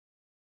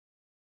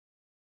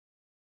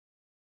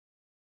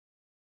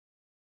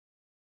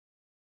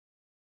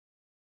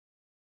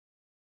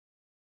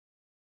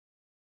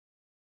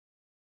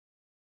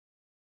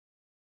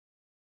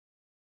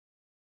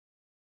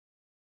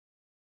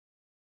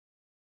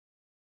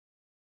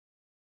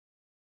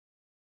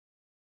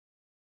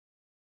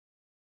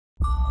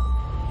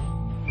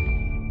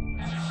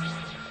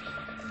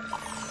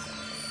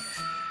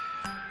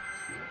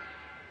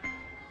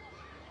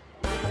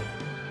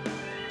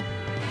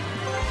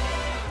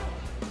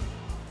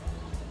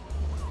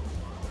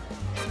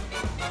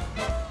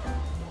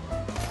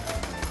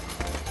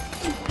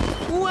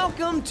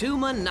Welcome to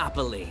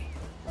Monopoly.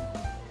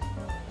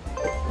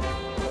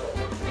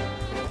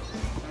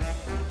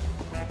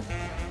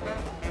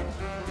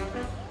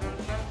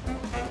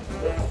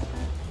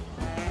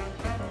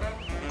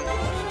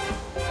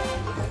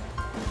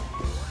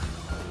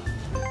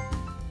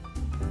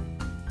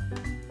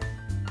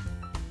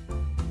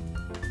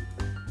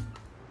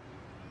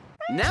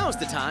 Now's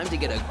the time to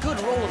get a good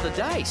roll of the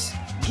dice.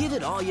 Give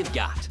it all you've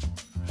got.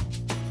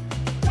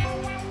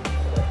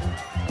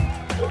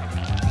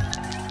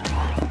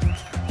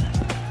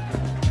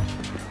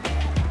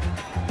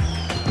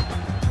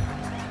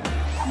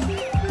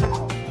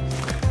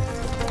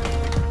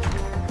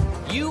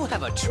 You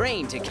have a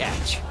train to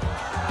catch.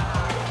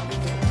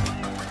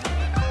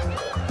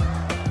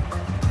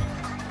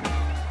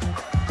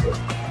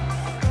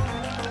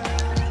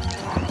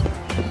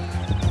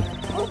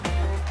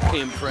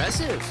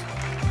 Impressive.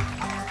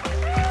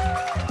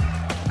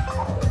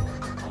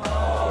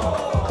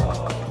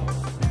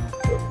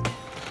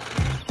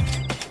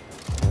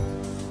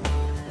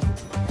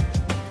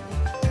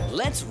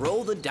 Let's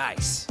roll the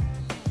dice.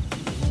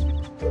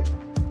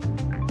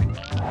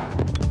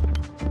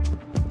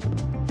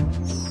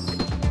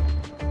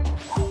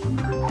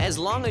 As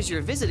long as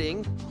you're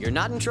visiting, you're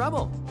not in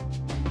trouble.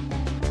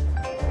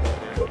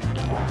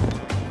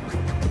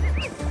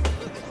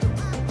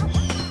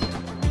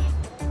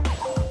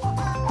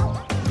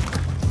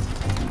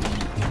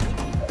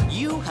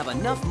 You have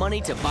enough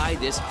money to buy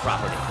this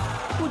property.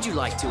 Would you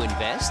like to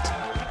invest?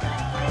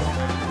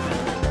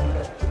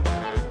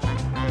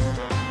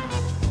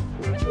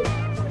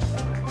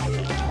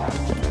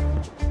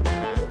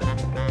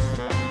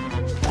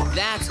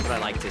 That's what I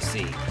like to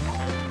see.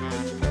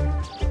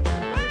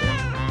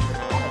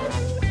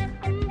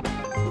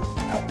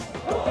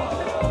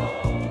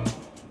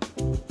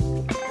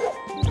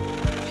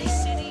 This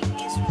city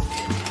is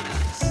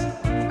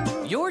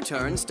ridiculous. Your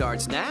turn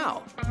starts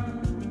now.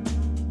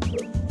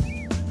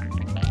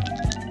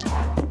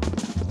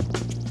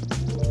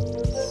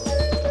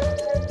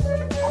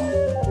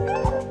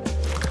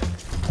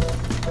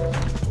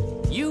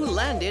 You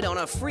landed on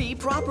a free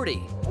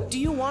property. Do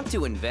you want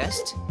to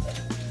invest?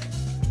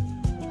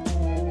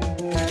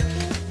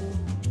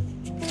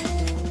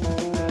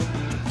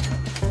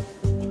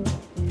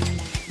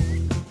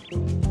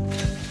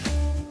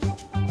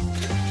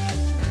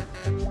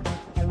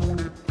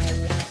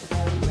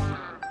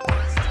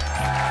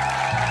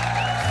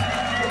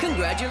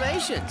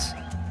 Congratulations!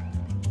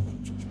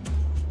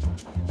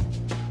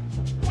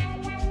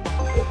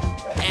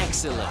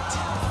 Excellent!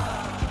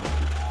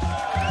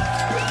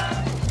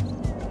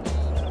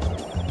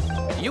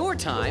 Your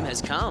time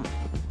has come.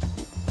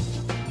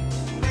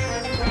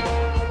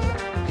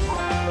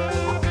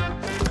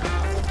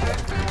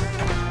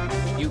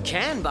 You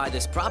can buy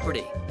this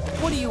property.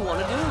 What do you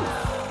want to do?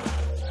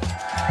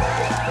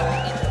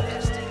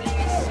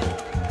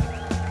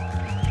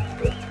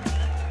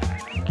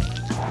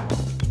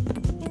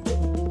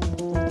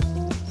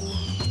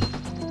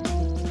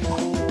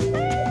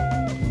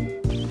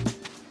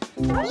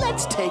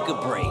 Let's take a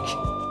break.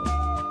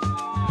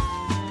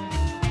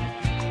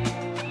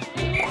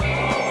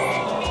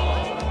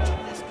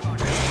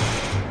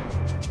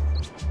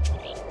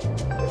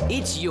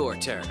 It's your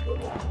turn.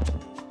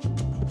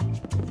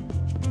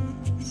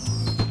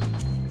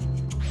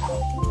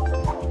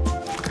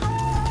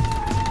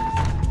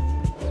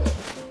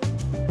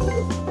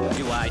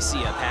 Do I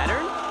see a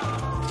pattern?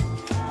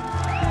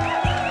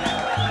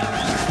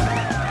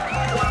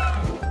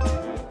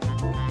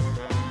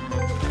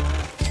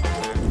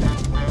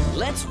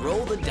 Let's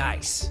roll the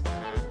dice.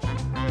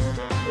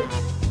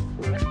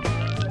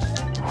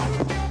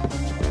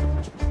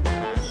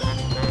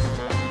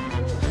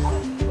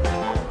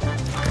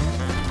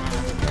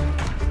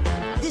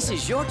 This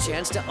is your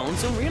chance to own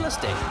some real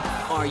estate.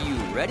 Are you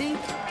ready?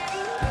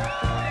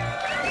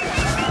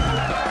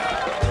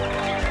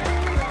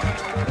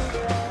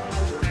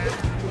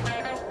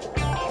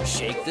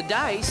 Shake the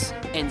dice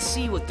and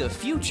see what the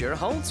future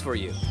holds for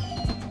you.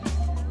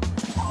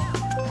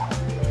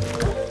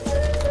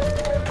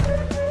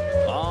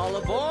 All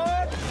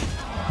aboard!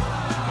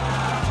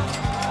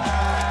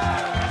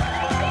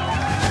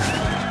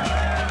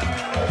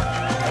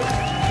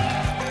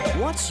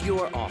 What's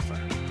your offer?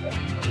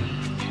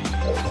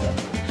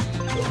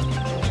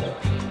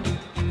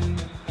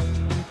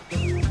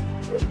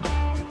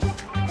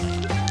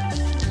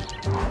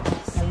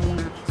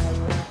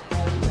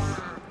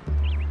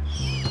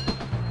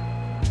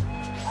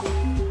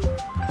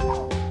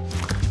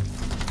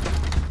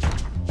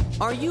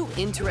 Are you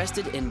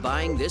interested in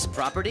buying this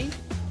property?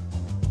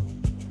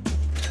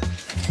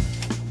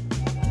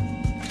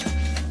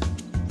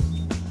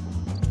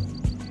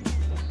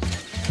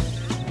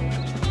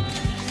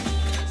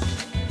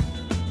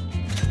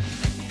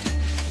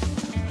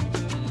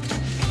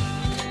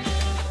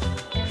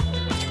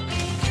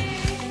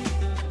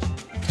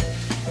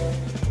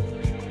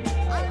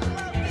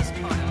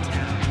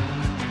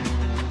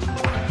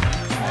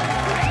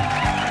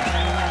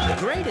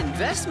 Great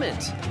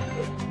investment.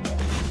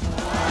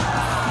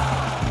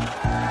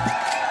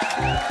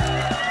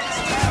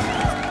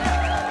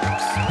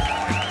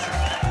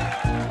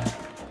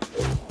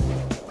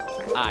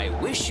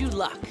 wish you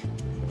luck.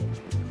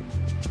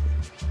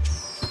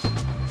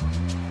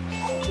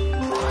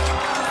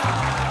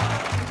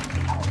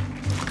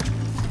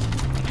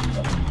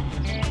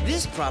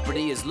 This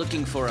property is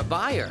looking for a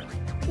buyer.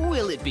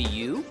 Will it be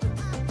you?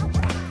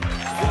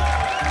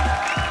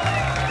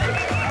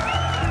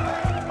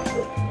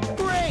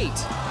 Great!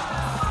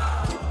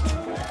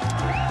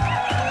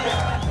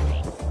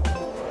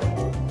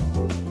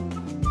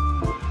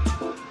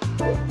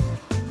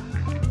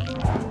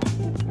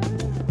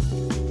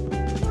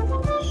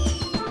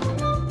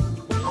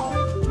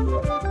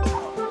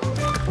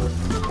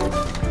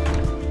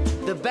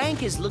 The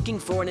bank is looking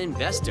for an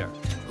investor.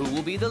 Who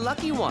will be the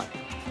lucky one?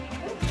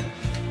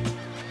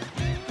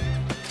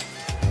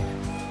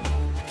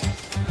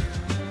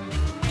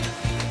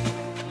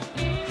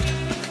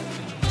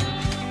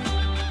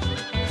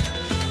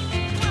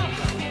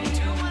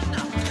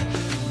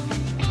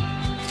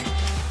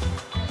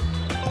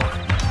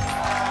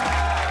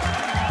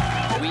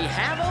 We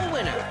have a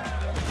winner.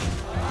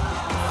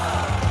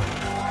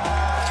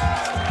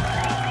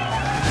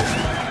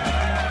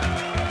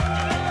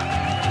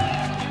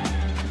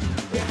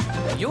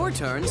 Your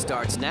turn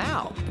starts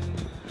now.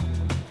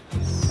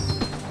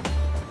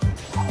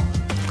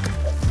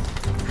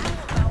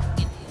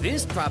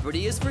 This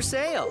property is for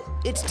sale.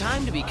 It's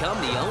time to become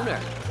the owner.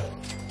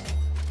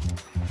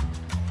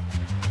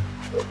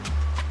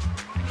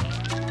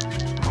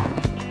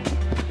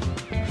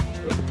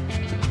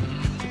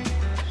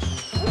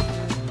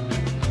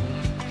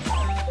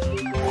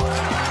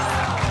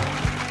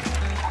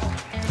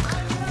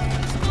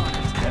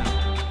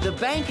 The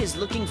bank is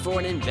looking for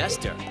an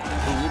investor.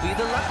 Who will be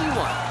the lucky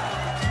one?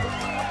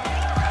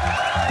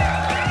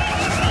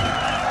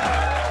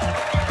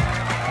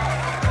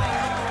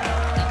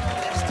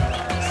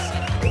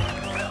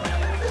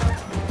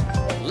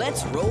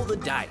 Let's roll the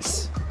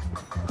dice.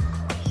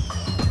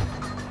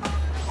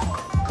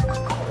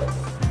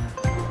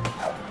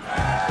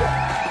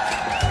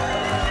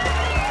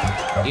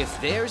 If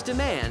there's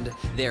demand,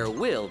 there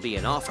will be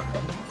an offer.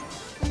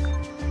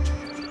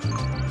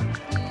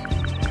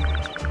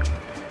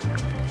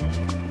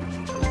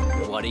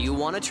 What do you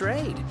want to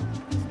trade?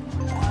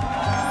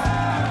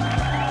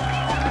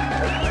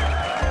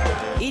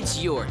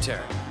 It's your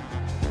turn.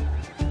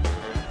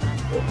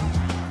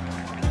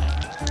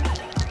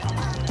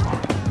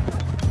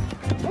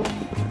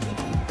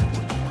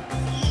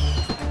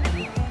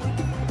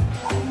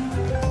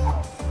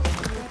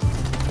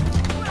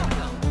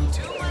 Welcome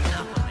to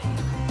Monopoly.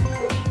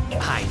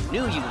 I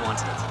knew you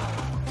wanted it.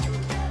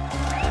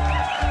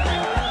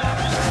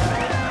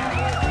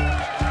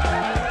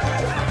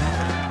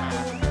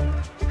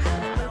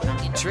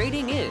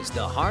 Trading is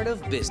the heart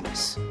of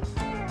business.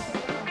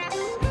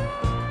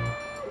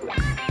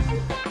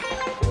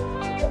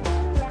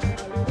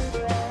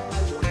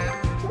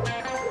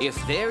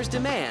 If there's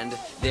demand,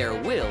 there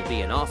will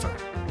be an offer.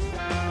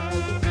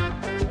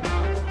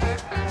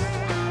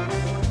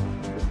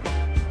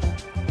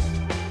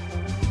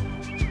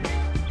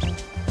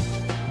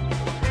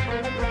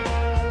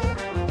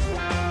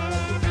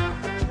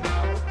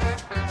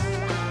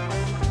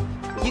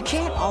 You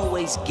can't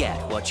always get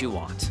what you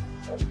want.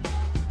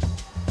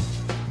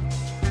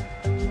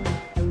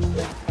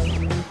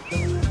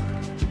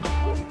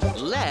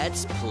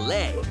 Let's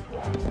play. This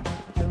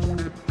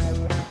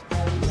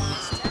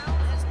town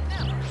has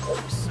never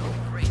looked so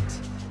great.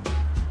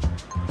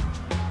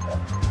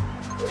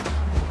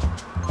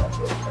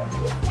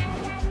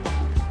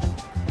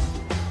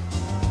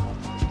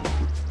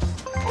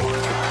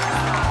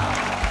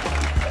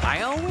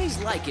 I always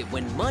like it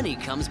when money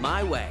comes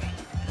my way.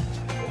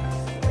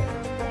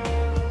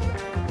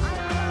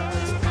 I love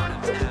this part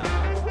of town.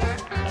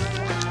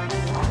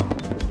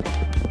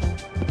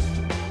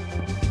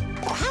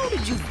 How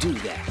did you do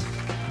that?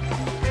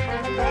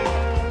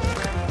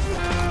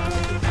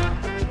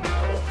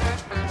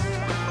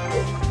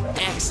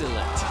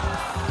 Excellent.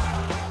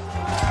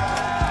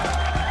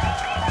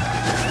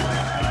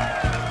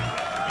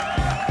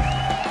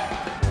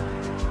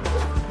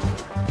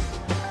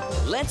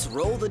 Let's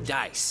roll the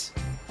dice.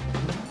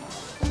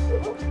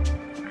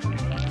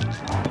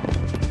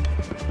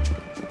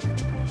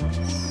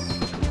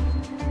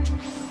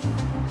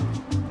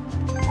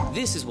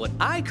 This is what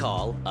I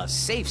call a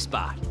safe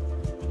spot.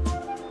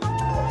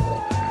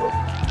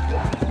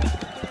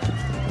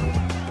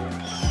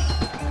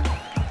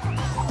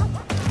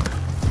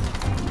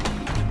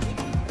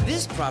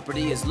 This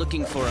property is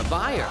looking for a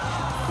buyer.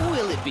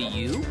 Will it be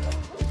you?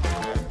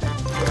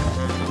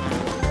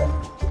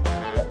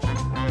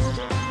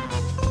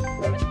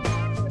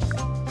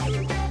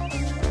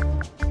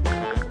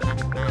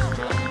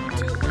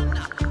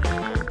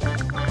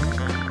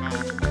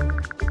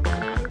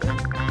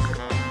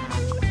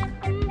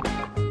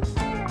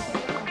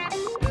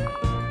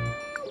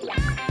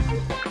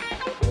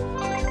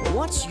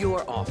 What's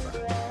your offer?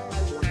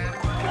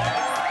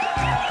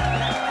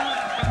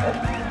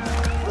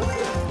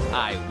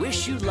 I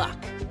wish you luck.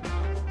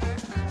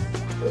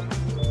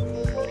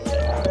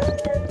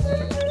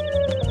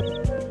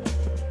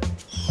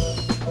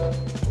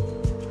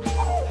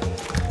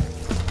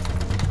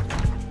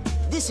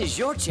 This is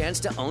your chance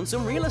to own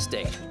some real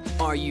estate.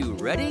 Are you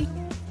ready?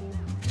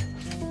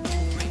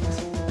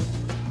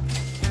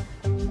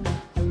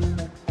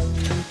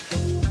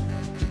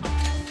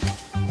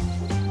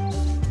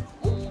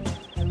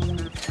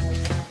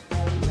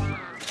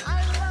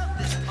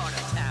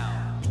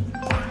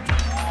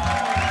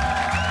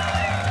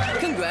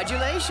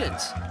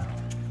 Congratulations!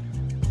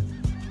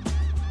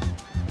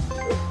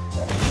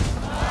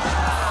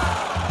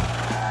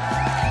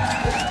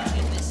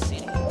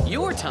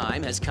 Your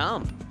time has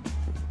come.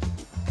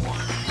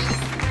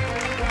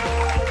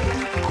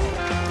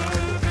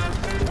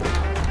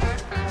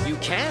 You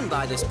can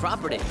buy this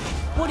property.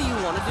 What do you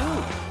want to do?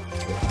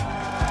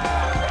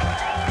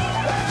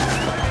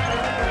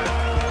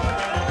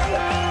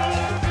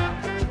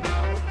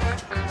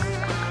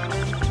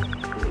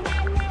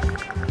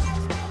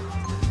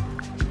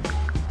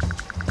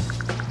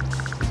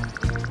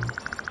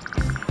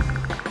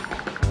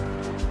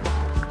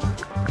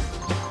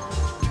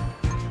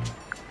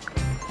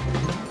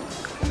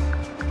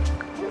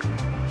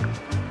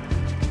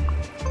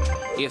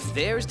 If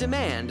there's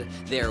demand,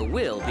 there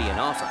will be an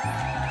offer.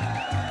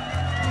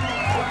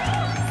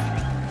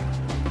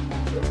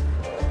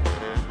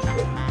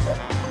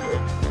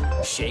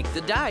 Shake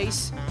the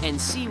dice and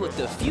see what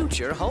the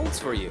future holds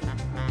for you.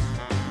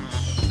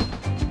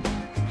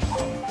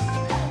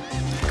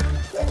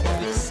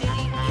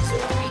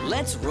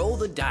 Let's roll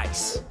the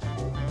dice.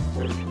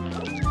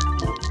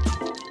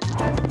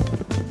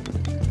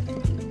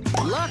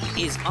 Luck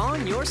is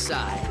on your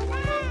side.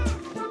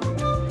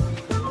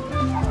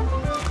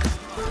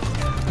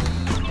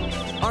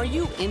 Are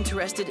you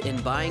interested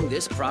in buying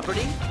this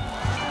property?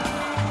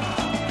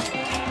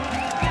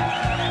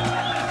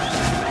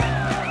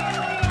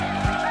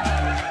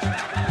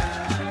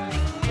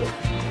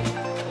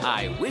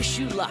 I wish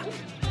you luck.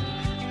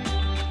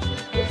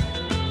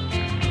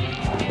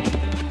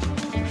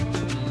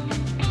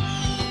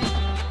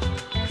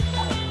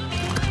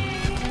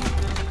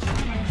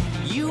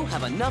 You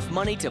have enough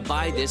money to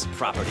buy this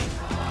property.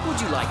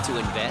 Would you like to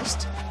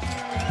invest?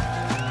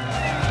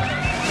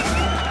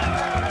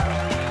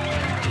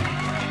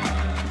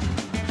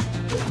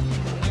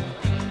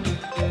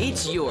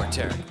 It's your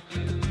turn.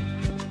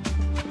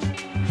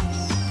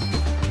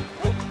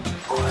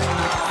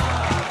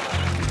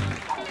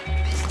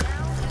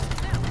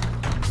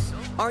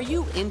 Are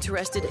you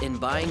interested in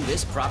buying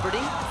this property?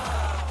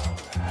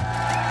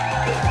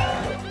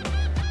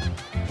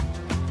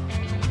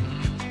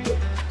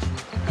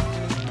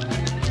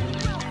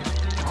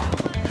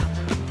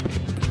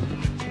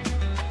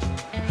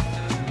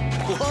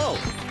 Whoa,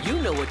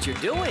 you know what you're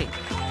doing.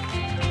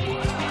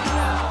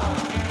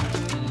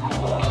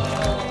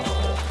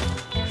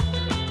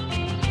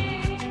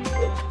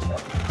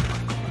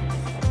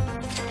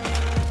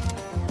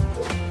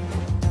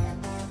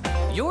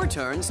 Your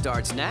turn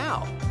starts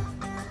now.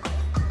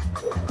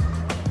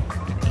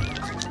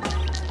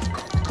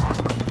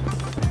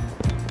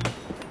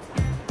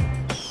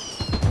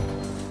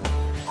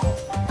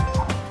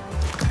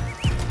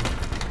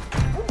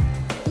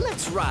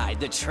 Let's ride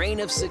the train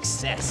of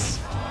success.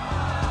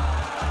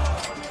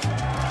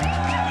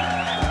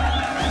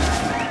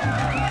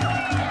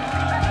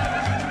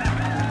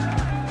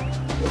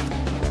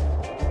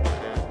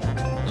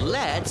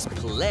 Let's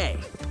play.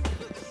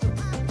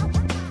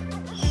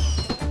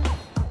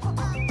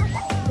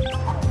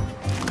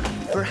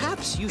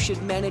 Perhaps you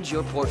should manage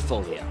your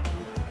portfolio.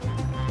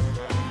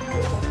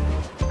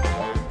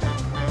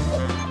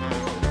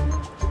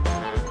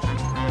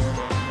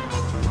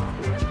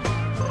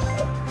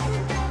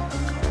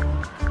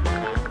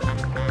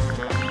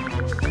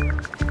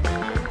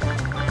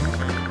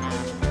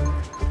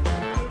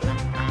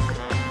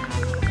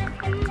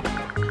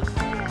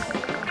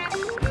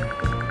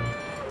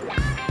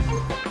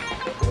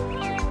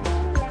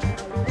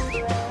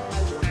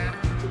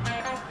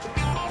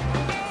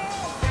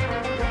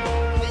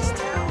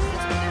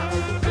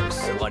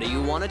 What do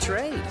you want to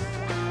trade?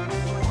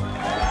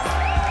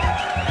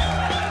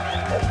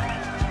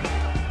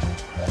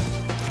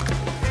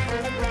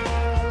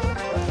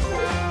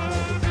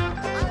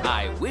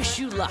 I wish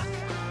you luck.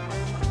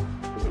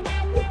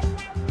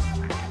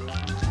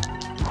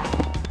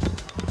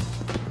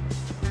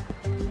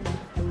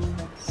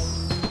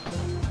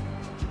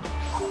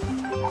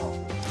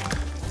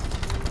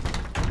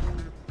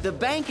 The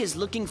bank is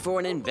looking for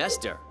an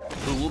investor.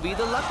 Who will be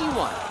the lucky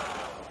one?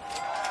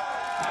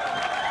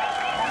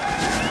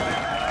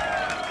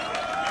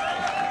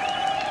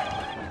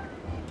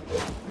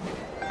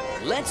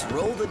 Let's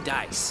roll the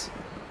dice.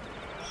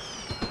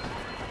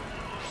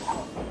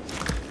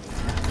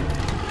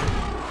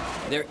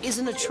 There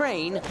isn't a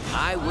train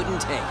I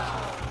wouldn't take.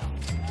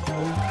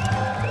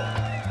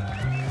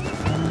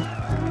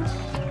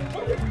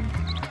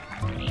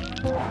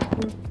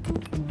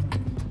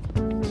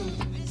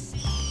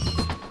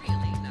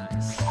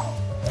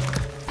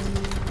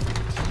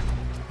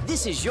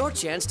 This is your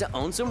chance to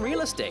own some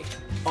real estate.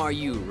 Are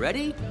you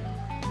ready?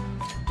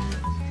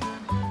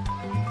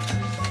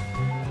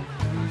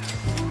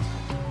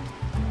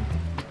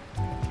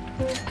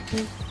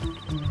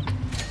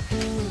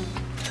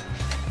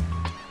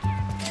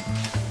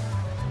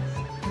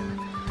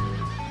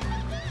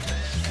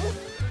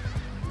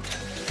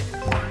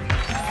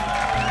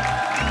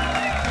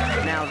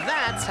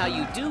 how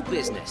you do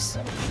business.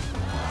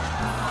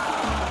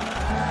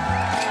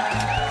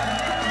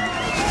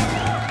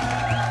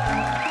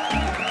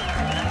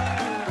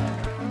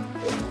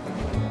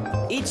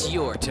 It's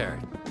your turn.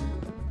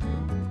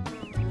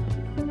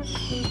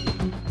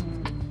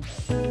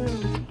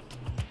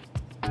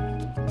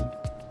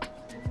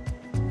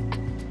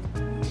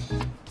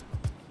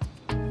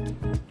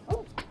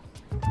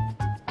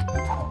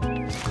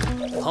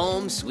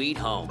 Home sweet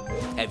home.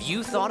 Have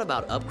you thought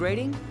about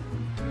upgrading?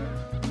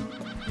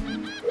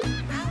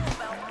 How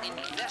about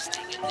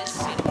investing in this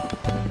city?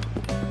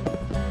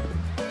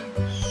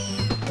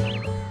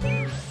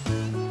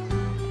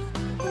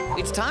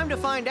 It's time to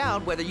find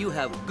out whether you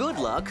have good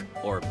luck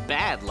or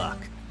bad luck.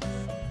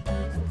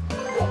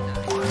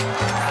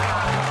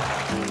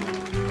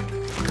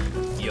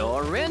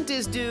 Your rent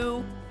is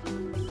due.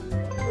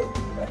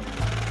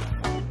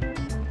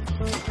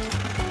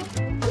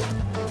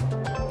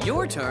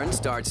 Your turn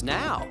starts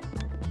now.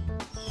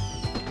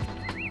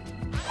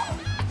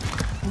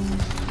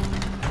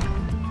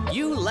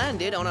 You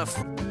landed on a...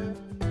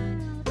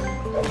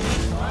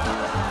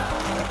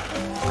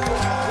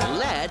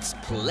 Let's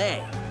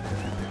play.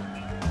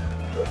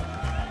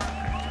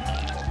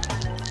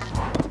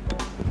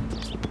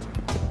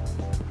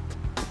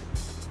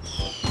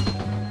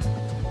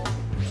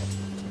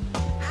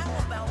 How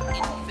about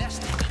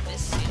investing in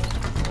this city?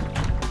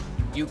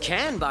 You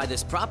can buy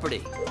this property.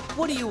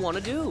 What do you want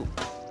to do?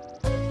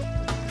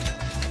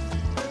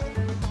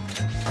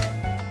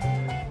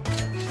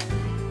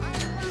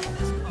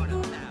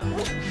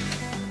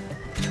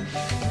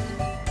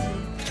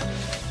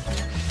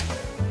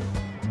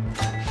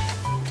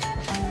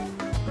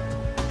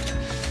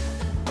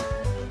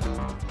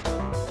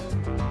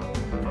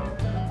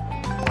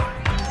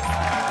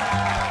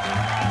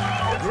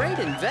 Great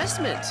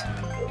investment.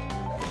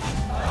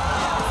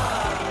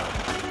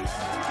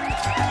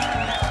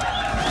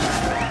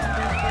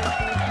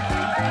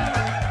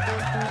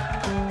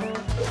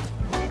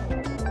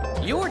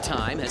 Your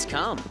time has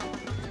come.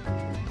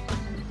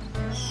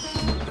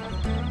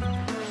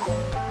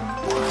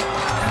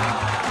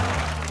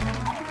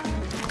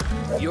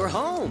 You're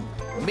home.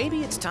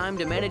 Maybe it's time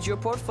to manage your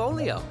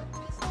portfolio.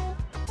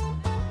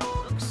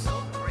 Looks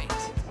so great.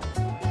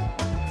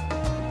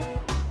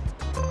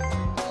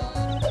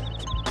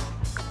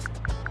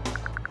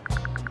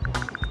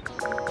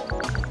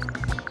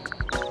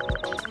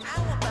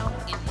 How about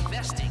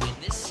investing in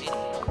this city?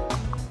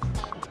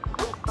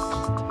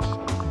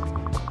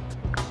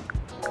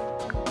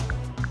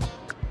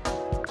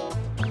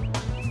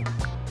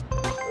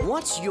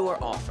 What's your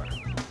offer?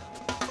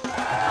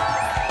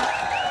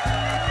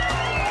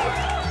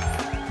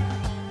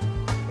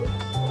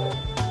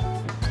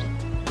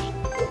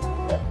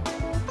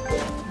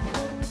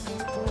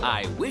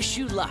 I wish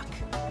you luck.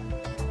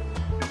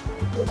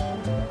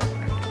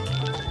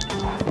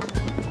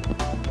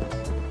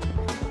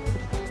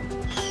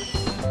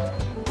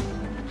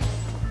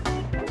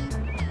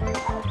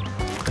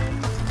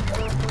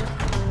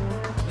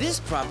 This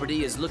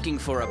property is looking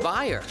for a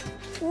buyer.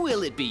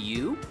 Will it be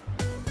you?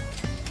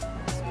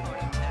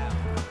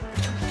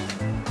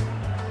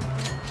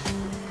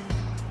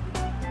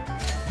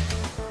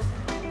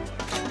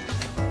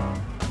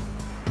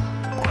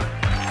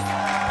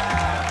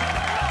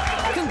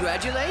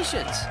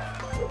 Congratulations!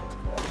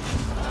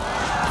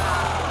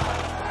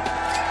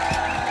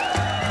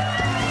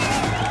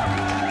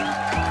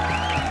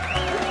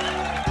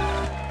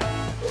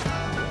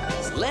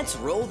 Let's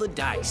roll the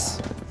dice.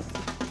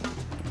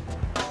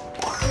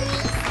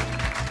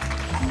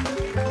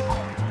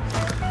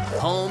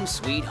 Home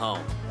sweet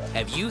home.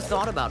 Have you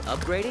thought about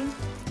upgrading?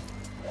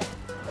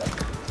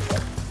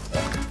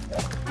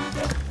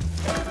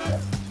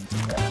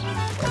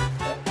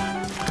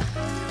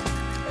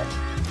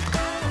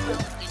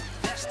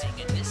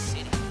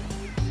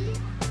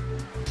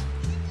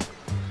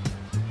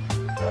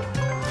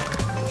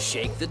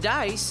 Shake the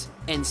dice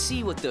and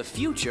see what the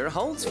future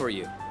holds for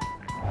you.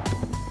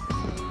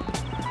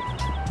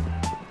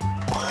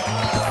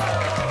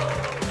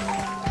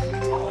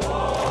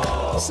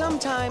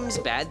 Sometimes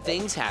bad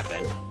things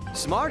happen.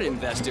 Smart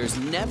investors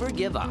never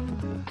give up.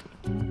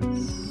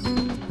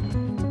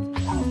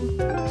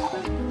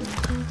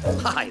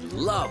 I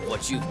love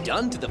what you've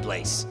done to the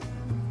place.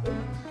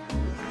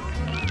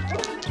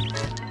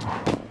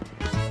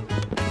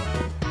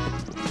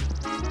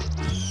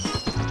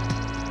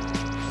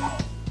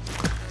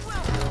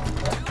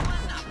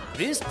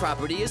 This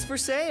property is for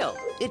sale.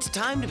 It's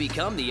time to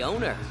become the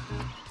owner.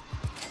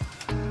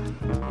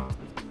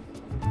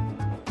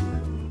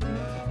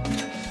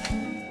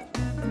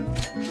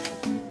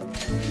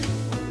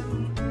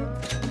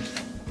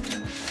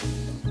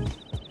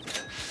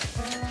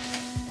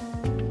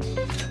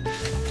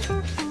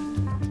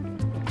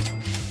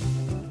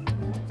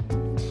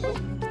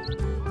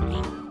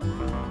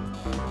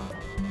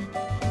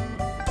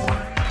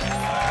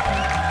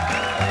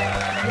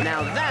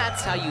 Now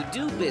that's how you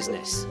do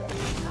business.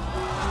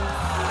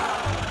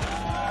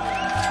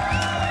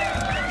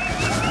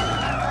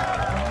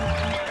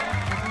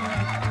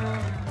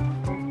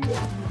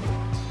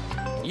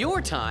 Your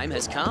Your time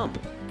has come.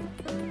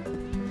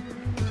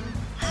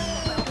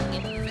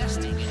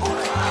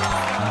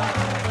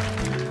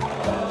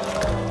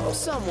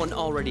 Someone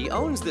already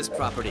owns this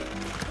property.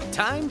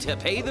 Time to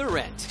pay the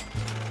rent.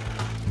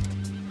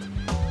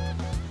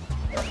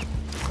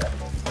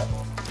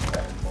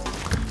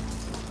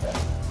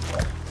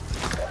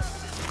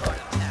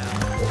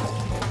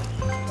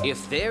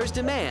 If there's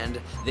demand,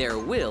 there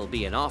will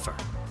be an offer.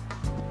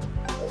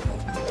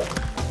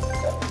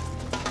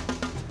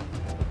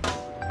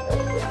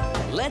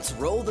 Let's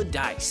roll the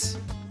dice.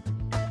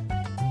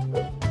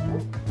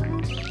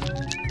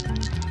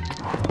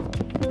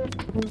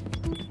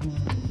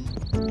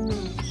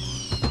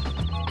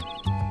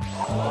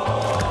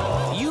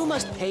 You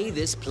must pay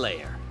this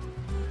player.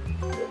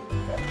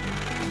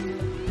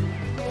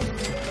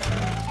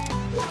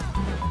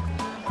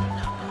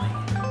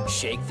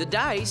 Shake the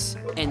dice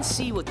and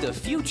see what the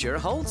future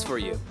holds for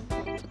you.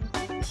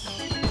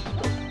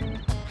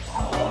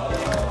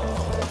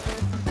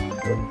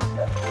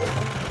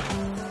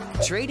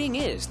 Trading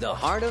is the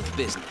heart of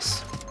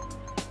business.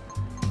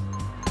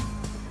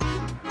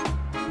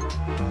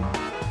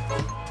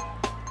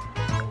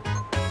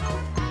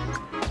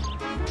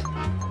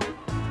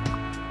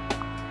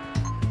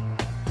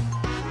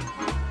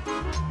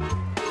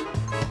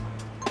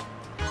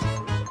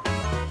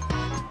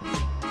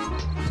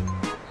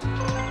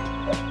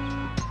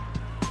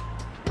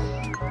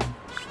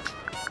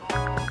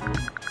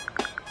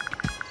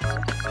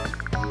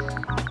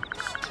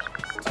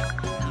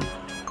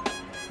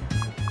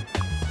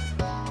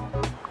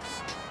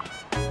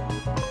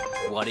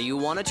 What do you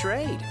want to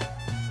trade?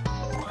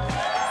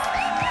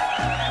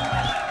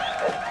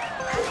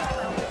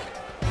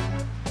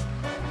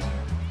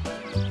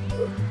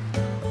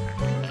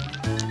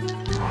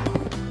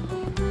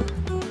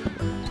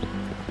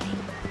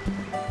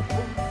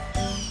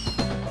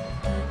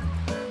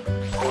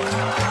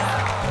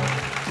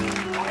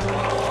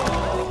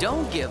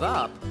 Don't give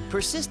up.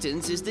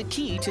 Persistence is the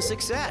key to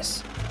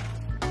success.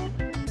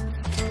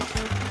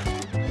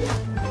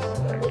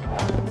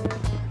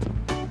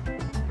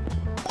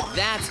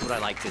 That's what I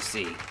like to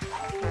see.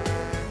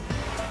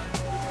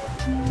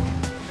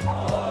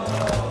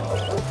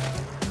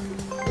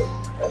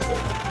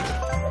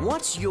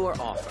 What's your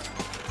offer?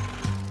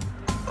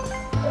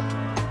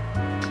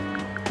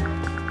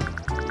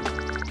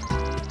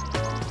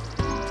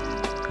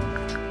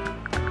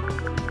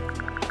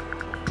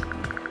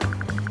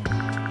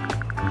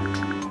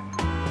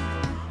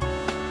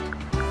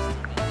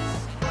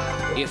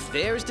 If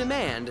there's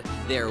demand,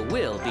 there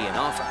will be an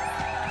offer.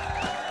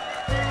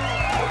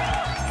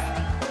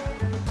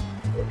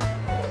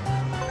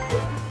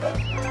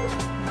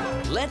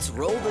 Let's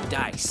roll the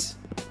dice.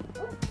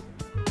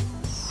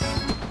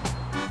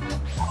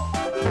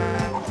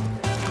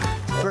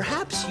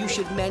 Perhaps you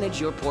should manage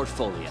your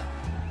portfolio.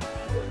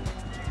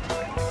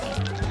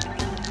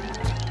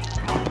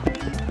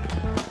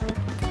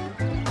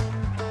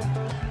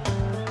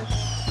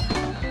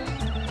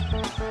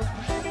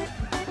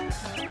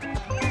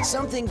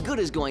 Something good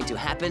is going to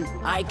happen.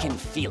 I can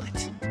feel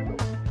it.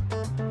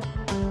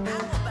 How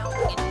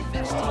about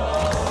investing?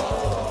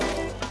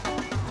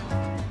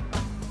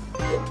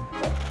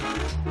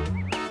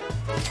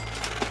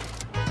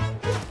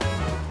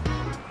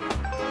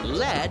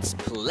 Let's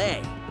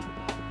play.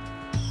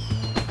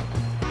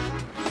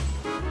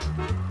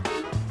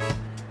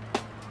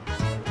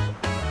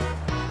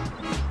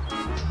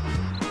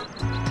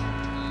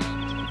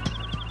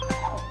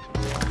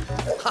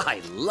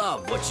 I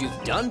love what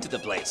you've done to the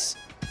place.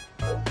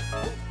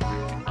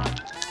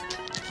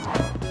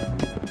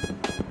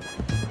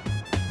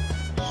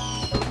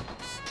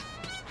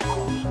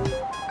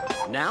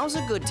 Now's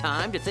a good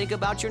time to think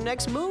about your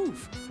next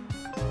move.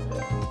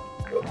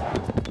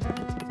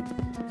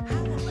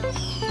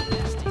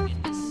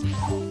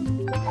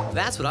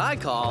 That's what I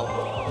call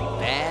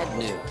bad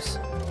news.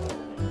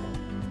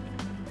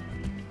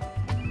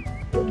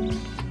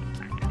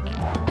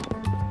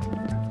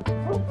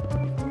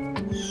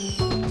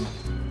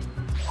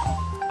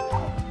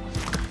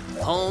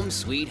 Home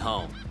sweet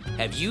home.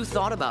 Have you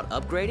thought about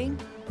upgrading?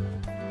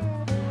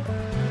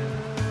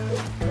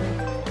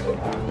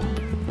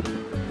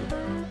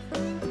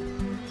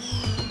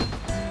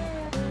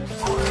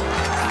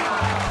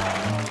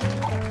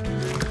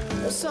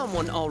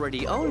 Someone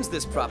already owns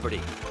this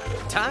property.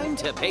 Time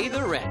to pay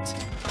the rent.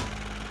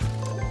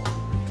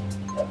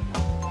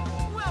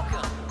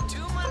 Welcome to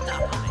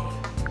Monopoly.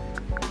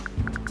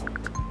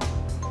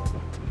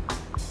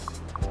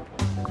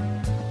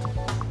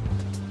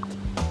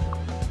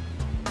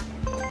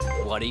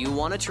 What do you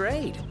want to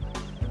trade?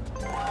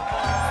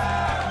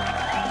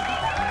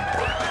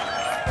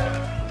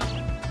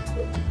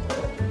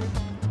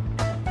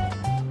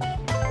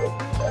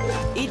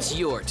 It's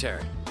your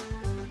turn.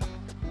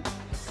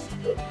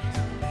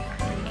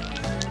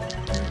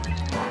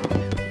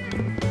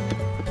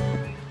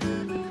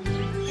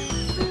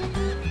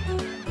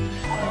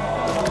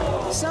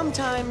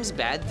 Sometimes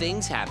bad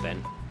things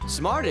happen.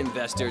 Smart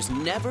investors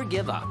never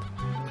give up.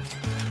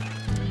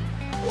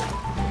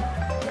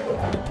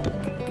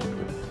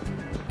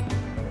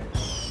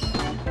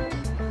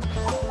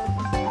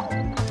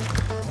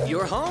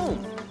 You're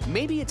home.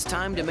 Maybe it's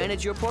time to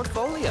manage your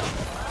portfolio.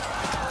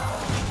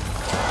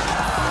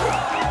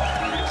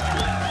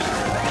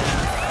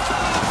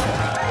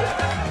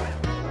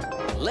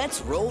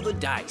 Let's roll the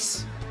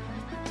dice.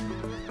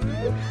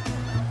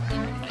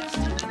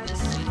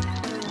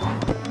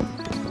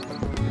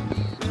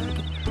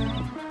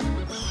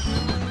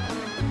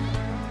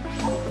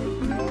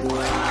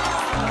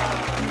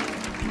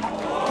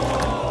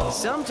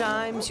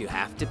 Sometimes you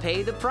have to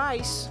pay the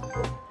price.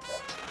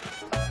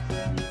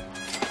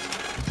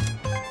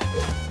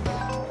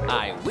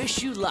 I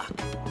wish you luck.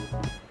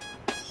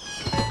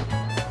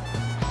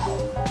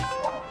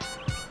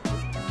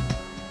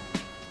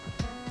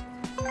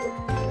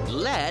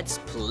 Let's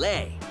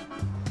play.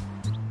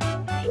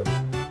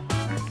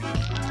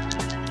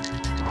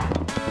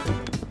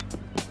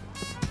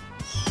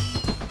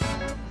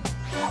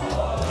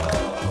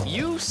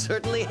 You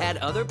certainly had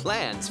other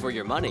plans for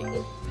your money.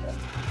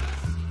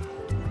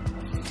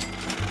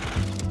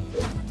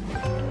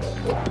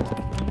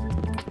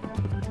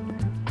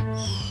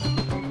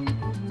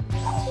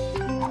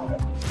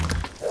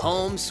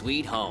 Home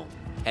sweet home.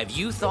 Have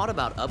you thought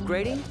about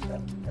upgrading?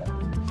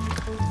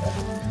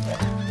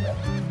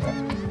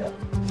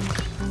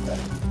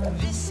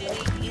 This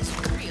city is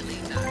really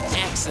nice.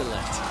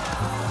 Excellent.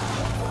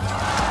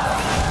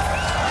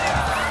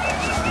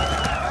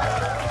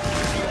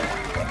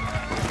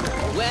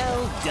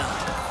 Well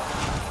done.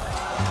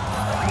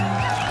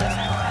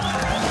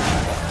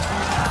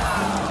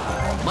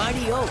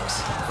 Mighty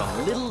oaks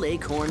from Little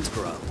Acorns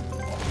grow.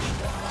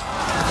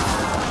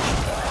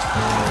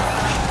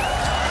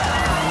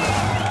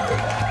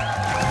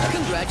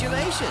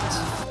 Congratulations.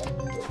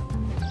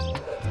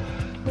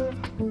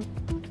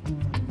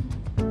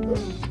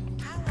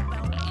 How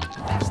about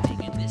investing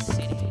in this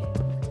city?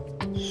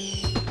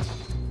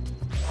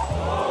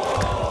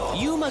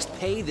 You must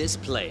pay this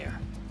player.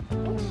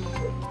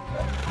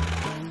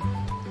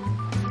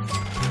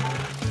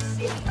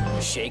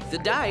 Shake the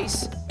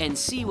dice and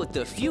see what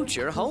the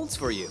future holds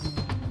for you.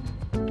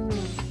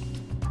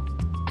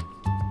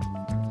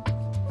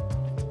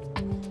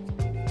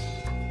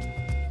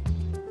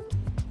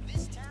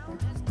 This town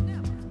has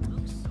never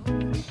looked so...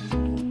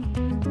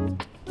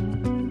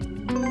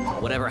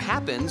 Whatever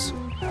happens,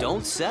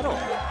 don't settle.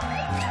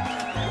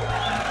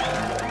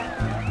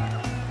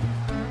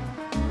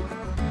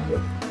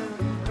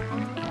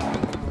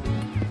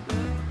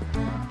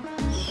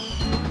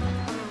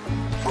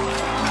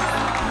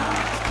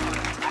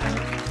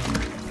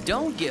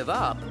 Don't give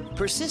up.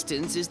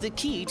 Persistence is the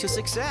key to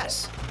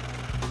success.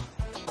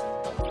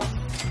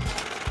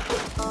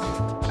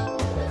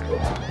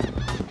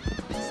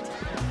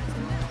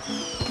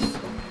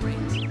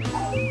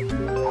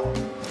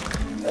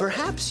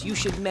 Perhaps you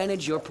should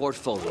manage your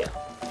portfolio.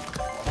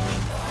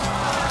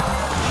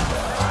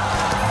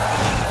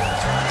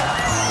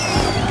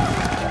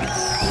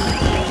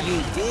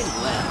 You did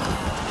well.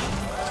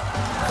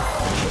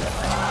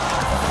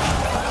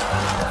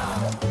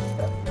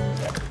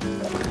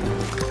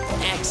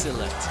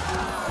 Excellent.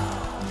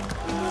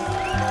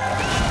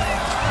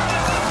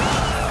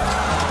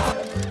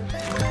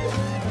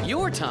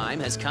 Your time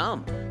has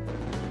come.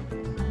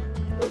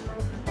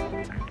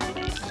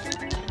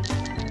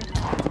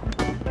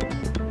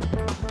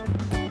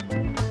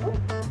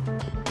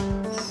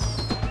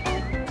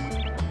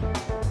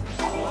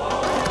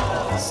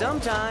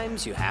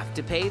 Sometimes you have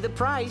to pay the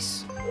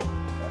price.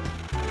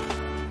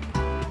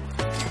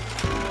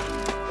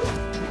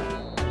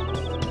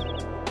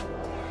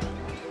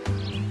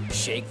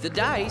 Shake the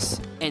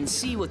dice and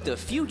see what the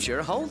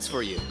future holds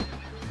for you.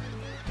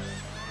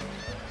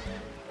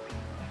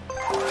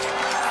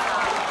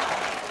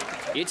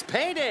 It's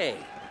payday!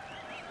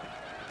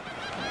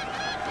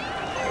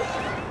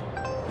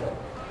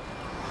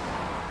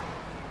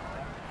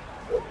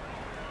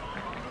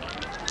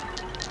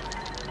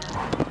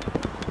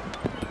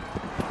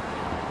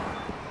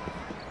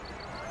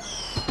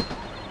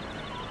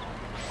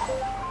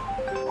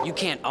 You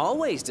can't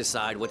always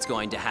decide what's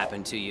going to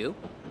happen to you.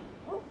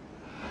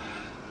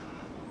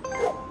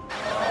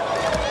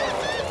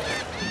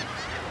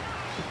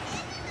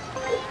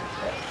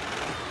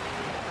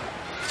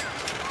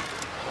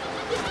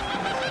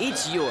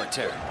 It's your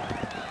turn.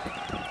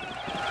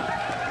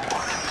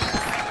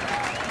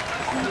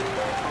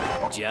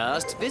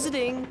 Just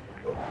visiting.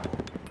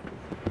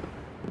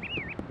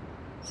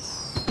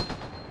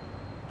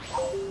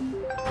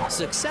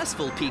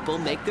 Successful people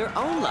make their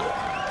own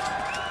luck.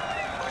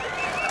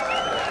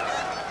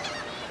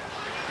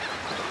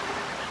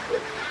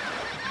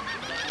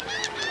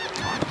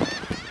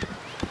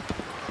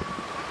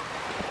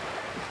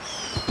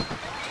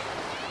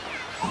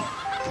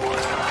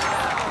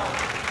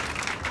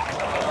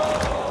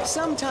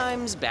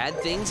 Sometimes bad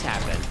things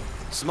happen.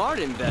 Smart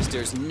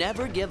investors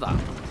never give up.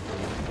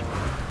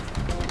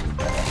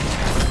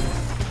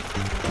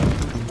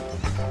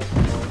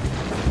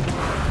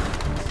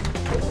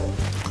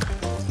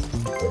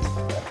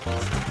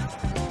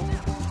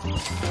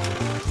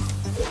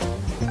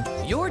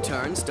 Your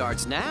turn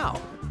starts now.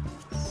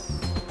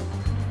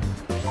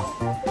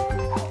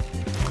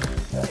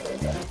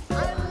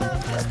 I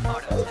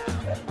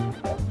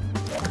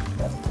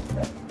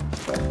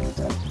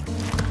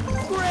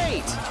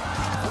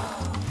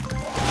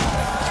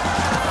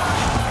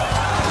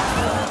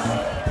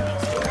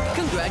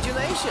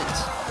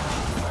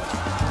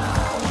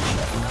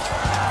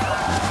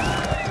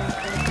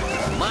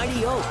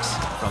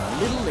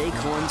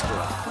acorns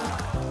grow.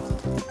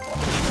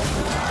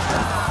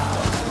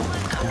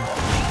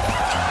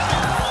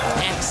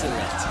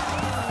 Excellent.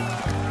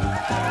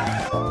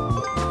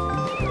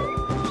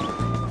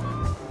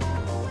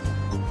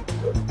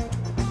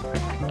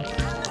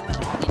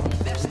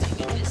 Investing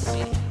in this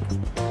city.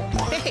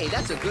 Hey,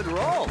 that's a good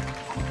roll.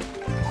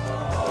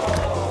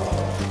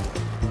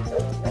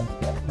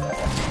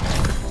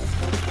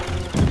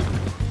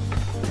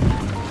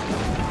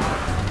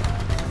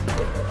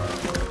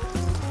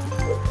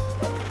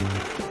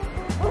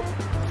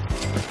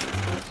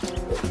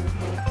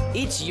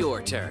 It's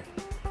your turn.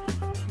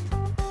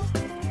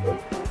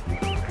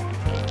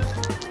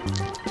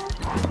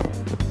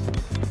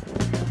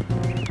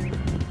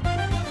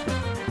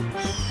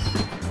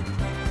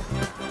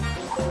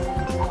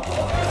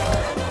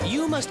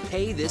 You must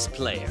pay this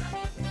player.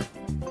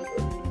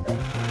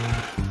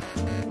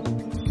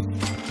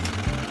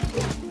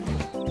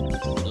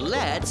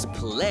 Let's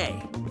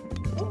play.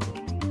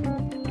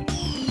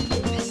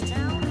 This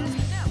town has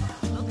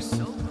never looked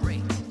so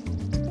great.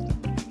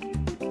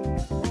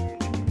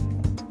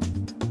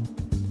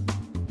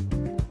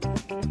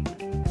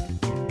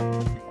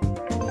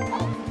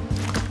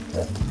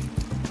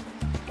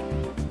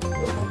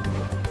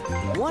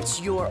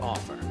 What's your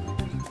offer?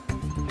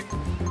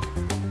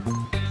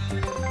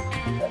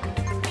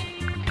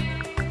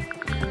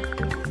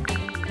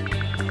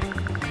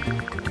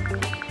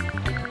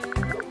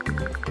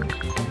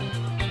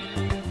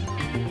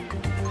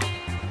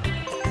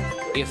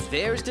 If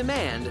there's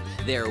demand,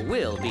 there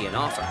will be an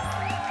offer.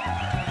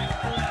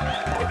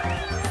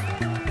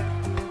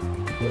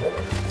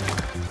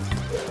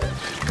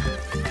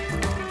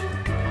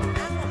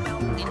 How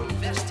about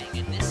investing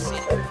in this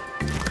city?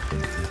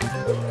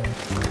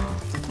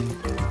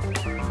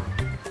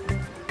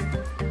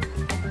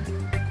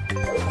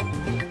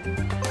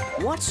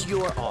 What's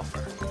your offer?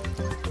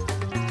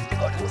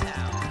 Go to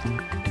town.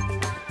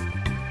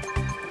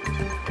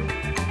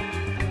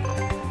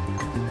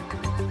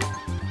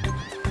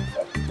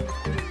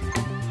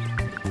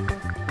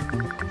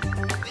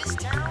 This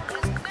town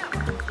has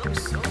never looked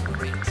so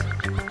great.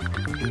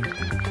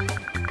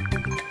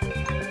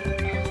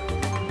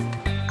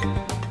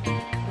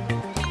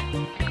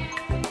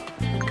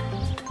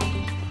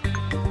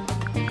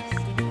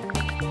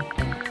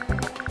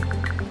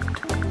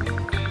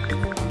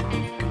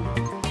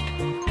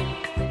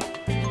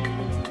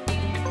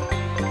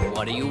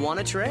 What do you want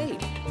to trade?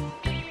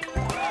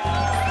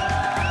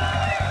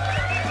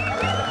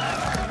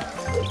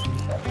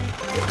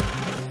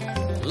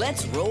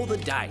 Let's roll the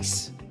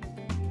dice.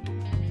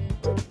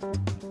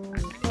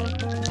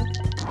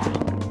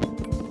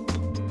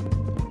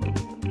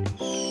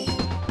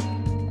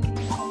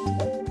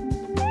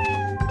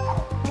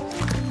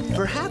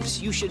 Perhaps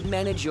you should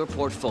manage your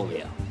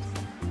portfolio.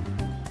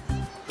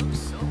 Looks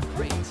so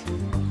great.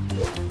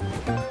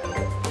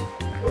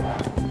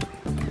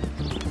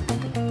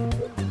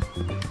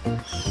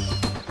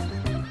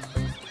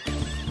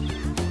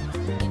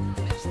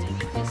 Investing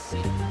in this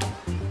city.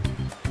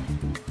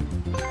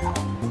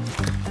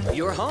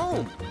 You're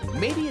home.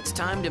 Maybe it's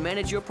time to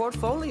manage your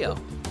portfolio.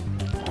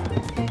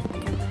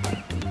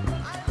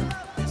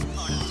 This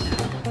part of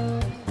town.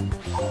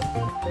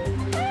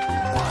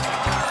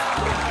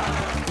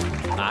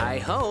 I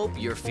hope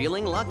you're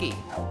feeling lucky.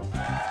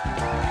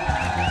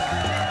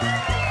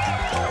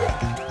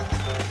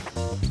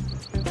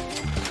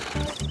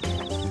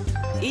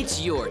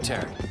 It's your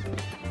turn.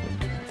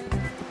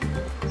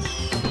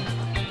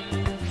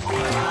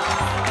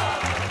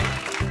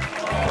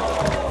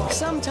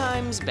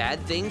 Sometimes bad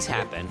things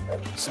happen.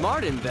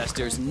 Smart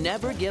investors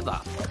never give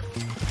up.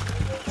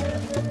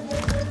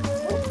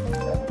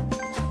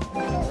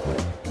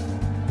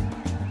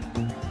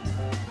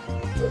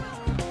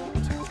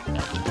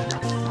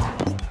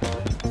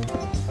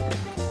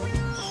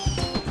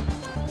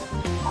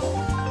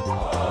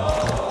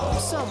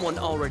 Someone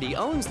already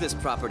owns this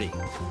property.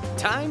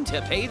 Time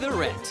to pay the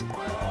rent.